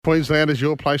Queensland is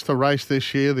your place to race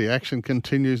this year. The action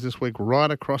continues this week right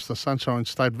across the Sunshine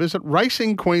State. Visit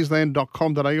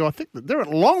racingqueensland.com.au. I think that they're at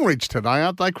Longreach today,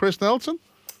 aren't they, Chris Nelson?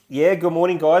 Yeah, good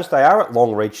morning, guys. They are at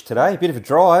Longreach today. A bit of a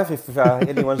drive if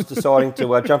anyone's deciding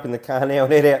to jump in the car now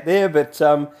and head out there. But,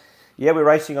 yeah, we're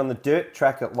racing on the dirt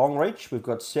track at Longreach. We've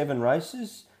got 7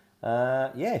 races.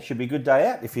 Yeah, should be a good day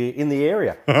out if you're in the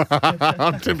area.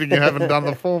 I'm tipping you haven't done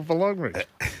the form for Longreach.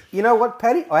 You know what,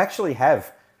 Paddy? I actually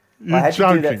have. You're I had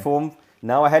joking. to do that form.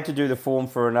 No, I had to do the form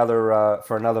for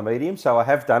another medium, so I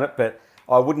have done it, but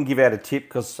I wouldn't give out a tip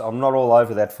because I'm not all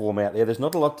over that form out there. There's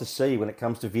not a lot to see when it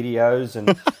comes to videos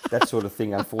and that sort of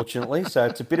thing, unfortunately. So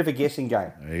it's a bit of a guessing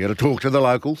game. You got to talk to the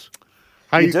locals.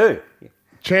 Hey, You do.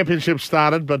 Championship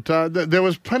started, but there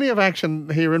was plenty of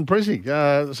action here in Brizzy.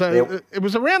 It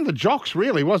was around the jocks,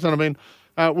 really, wasn't it? I mean,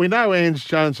 we know Ange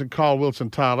Jones and Kyle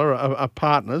Wilson-Taylor are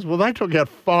partners. Well, they took out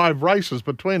 5 races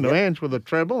between them. Yep. Ange with a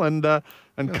treble and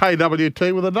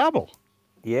KWT with a double.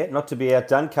 Yeah, not to be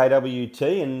outdone,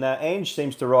 KWT, and Ange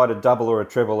seems to ride a double or a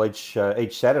treble each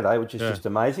Saturday, which is just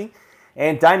amazing.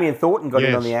 And Damien Thornton got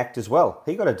in on the act as well.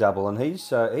 He got a double, and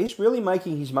he's really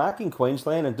making his mark in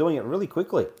Queensland and doing it really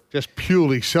quickly. Just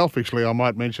purely selfishly, I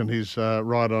might mention his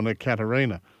ride on a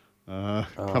Katarina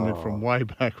coming from way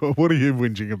back. What are you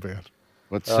whinging about?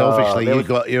 But selfishly,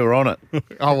 you were on it.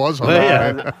 I was on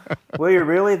it. Were you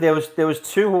really? There was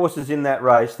 2 horses in that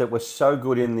race that were so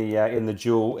good in the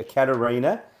duel: a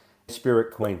Katarina,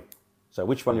 Spirit Queen. So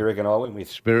which one do you reckon I went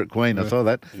with? Spirit Queen, I saw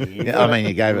that. Yeah, I mean,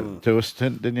 you gave it to us,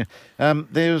 didn't you?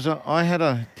 I had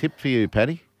a tip for you,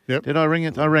 Paddy. Yep. Did I ring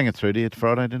it? I rang it through to you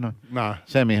Friday, didn't I? No.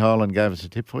 Sammy Hyland gave us a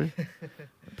tip for you.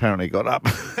 Apparently got up.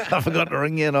 I forgot to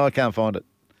ring you and I can't find it.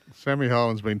 Sammy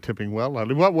Hyland's been tipping well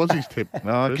lately. What was his tip?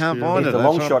 No, I can't find He's it. the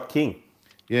long shot king.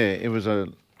 Yeah, it was a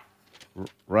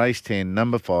race 10,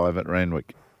 number 5 at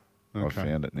Randwick. Okay. I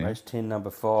found it now. Race 10, number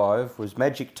 5 was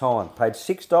Magic Time. Paid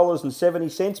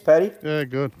 $6.70, Paddy. Yeah,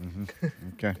 good.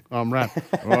 Okay. I'm wrapped.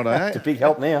 Right, It's a big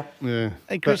help now. Yeah.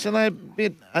 Hey, Chris, are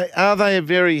they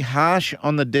very harsh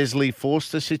on the Desley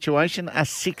Forster situation? A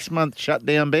 6-month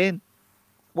shutdown ban?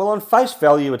 Well, on face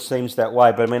value, it seems that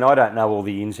way. But, I mean, I don't know all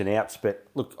the ins and outs. But,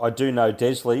 look, I do know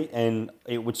Desley, and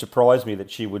it would surprise me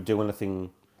that she would do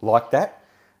anything like that.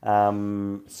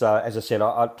 So, as I said,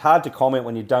 it's hard to comment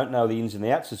when you don't know the ins and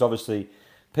outs. There's obviously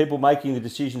people making the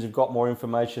decisions have got more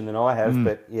information than I have.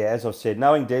 But, yeah, as I've said,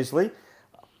 knowing Desley,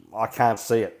 I can't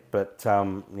see it. But,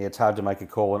 yeah, it's hard to make a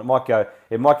call. And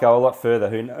it might go a lot further.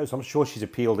 Who knows? I'm sure she's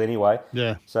appealed anyway.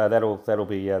 Yeah. So that'll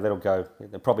go.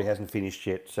 It probably hasn't finished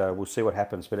yet. So we'll see what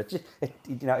happens. But it's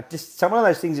just some of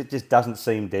those things. It just doesn't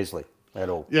seem Desley at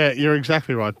all. Yeah, you're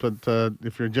exactly right. But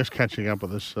if you're just catching up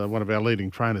with us, one of our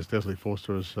leading trainers, Desley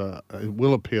Forster,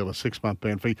 will appeal a 6-month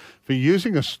ban for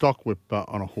using a stock whip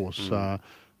on a horse.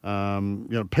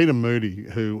 Peter Moody,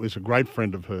 who is a great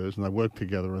friend of hers, and they work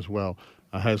together as well,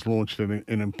 has launched an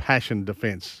impassioned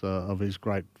defence of his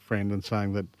great friend and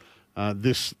saying that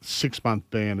this 6-month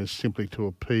ban is simply to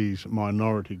appease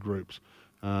minority groups.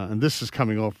 And this is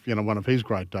coming off, one of his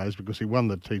great days because he won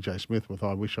the TJ Smith with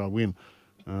I Wish I Win.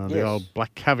 The old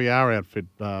Black Caviar outfit,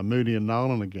 Moody and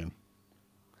Nolan again.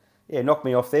 Yeah, knocked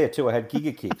me off there too. I had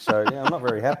Giga Kick, so yeah, I'm not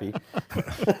very happy.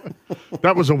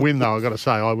 That was a win, though, I've got to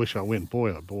say. I Wish I Win. Boy,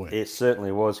 oh boy. It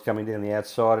certainly was coming down the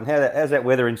outside. And how's that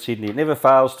weather in Sydney? It never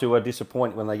fails to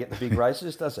disappoint when they get the big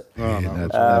races, does it? Oh, no.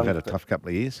 They've had a tough couple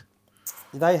of years.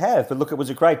 They have. But look, it was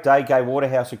a great day. Gay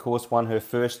Waterhouse, of course, won her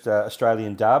first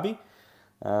Australian Derby.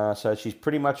 So she's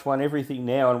pretty much won everything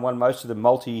now and won most of the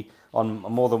multi on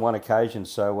more than one occasion.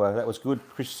 So that was good.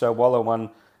 Chris Waller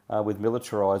won with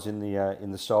Militarise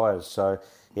in the Sires. So,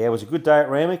 yeah, it was a good day at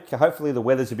Randwick. Hopefully the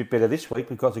weather's a bit better this week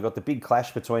because we've got the big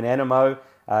clash between Animo,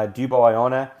 Dubai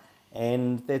Honour,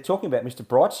 and they're talking about Mr.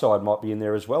 Brightside might be in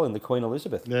there as well in the Queen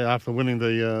Elizabeth. Yeah, after winning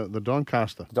the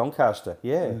Doncaster. Doncaster,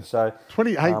 yeah. So,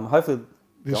 28. hopefully...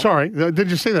 Sorry, did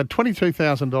you see that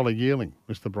 $22,000 yearling,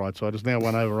 Mr. Brightside, has now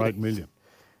won over $8 million.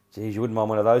 Geez, you wouldn't mind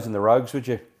one of those in the Rogues, would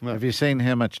you? No. Have you seen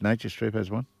how much Nature Strip has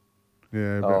won?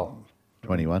 Yeah.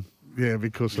 21. Yeah,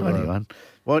 because of 21.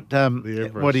 What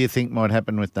do you think might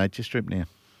happen with Nature Strip now?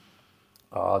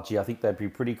 Oh, gee, I think they'd be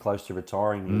pretty close to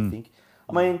retiring, you think.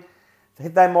 I mean,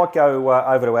 they might go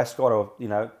over to Ascot or,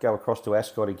 go across to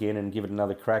Ascot again and give it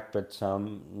another crack. But,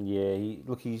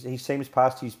 he seems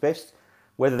past his best.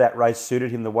 Whether that race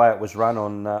suited him the way it was run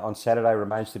on Saturday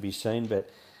remains to be seen. But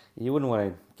you wouldn't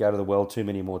want to go to the World too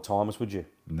many more times, would you?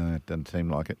 No, it doesn't seem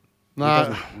like it.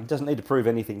 No. He doesn't need to prove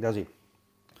anything, does he?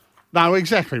 No,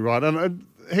 exactly right. And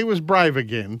he was brave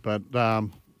again, but the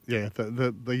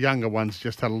younger ones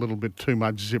just had a little bit too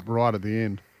much zip right at the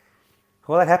end.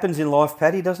 Well, that happens in life,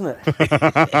 Paddy, doesn't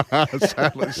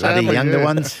it? Bloody Sadly, younger yeah.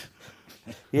 ones.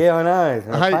 Yeah, I know.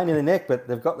 They're a Hey- pain in the neck, but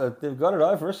they've got it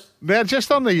over us. Now,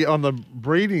 just on the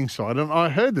breeding side, and I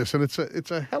heard this, and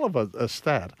it's a hell of a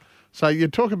stat. So you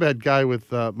talk about go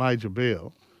with Major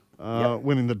Beale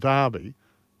winning the Derby,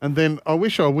 and then I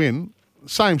Wish I Win,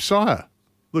 same sire,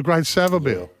 the great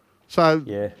Savabeel. Yeah. So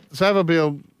Yeah.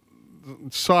 Savabeel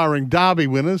siring Derby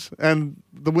winners and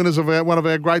the winners of one of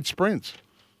our great sprints.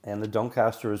 And the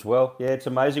Doncaster as well. Yeah, it's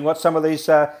amazing what some of these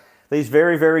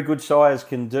very, very good sires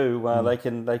can do. They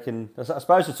can. I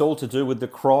suppose it's all to do with the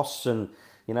cross and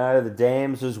the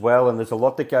dams as well. And there's a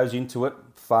lot that goes into it.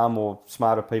 Far more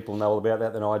smarter people know all about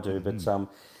that than I do. But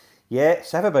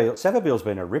Savabeel's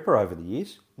been a ripper over the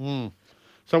years.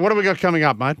 So what have we got coming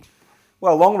up, mate?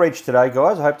 Well, Longreach today,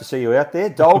 guys. I hope to see you out there.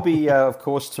 Dalby, of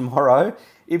course, tomorrow.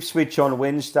 Ipswich on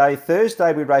Wednesday.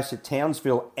 Thursday, we race at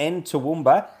Townsville and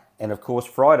Toowoomba. And, of course,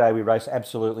 Friday, we race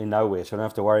absolutely nowhere. So I don't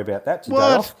have to worry about that. It's a day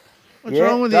What? off. What's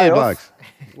wrong with you, day off. blokes?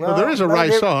 Well, there is a mate,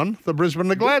 race there- on, the Brisbane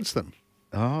to Gladstone.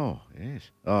 Oh, yes.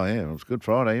 Oh, yeah. It was Good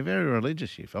Friday. You're very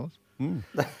religious, you fellas.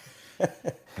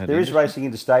 There is racing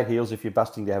interstate heels if you're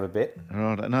busting to have a bet.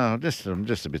 Right. No, I'm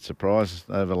just a bit surprised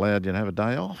they've allowed you to have a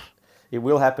day off. It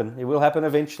will happen. It will happen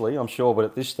eventually, I'm sure. But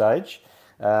at this stage,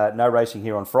 no racing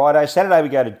here on Friday. Saturday, we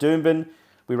go to Doomben.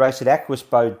 We race at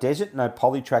Aquasbow Desert. No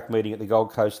polytrack meeting at the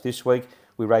Gold Coast this week.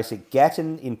 We race at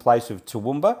Gatton in place of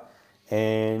Toowoomba.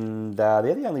 And they're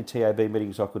the only TAB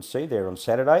meetings I could see there on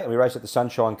Saturday. And we race at the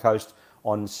Sunshine Coast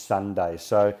on Sunday.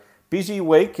 So busy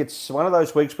week. It's one of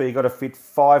those weeks where you've got to fit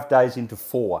 5 days into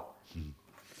 4.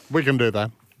 We can do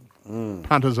that.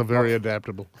 Punters are very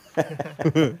adaptable.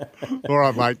 All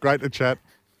right, mate. Great to chat.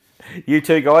 You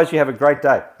two guys, you have a great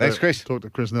day. Thanks, Chris. Talk to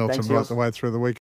Chris Nelson Thanks, right Niels. the way through the week.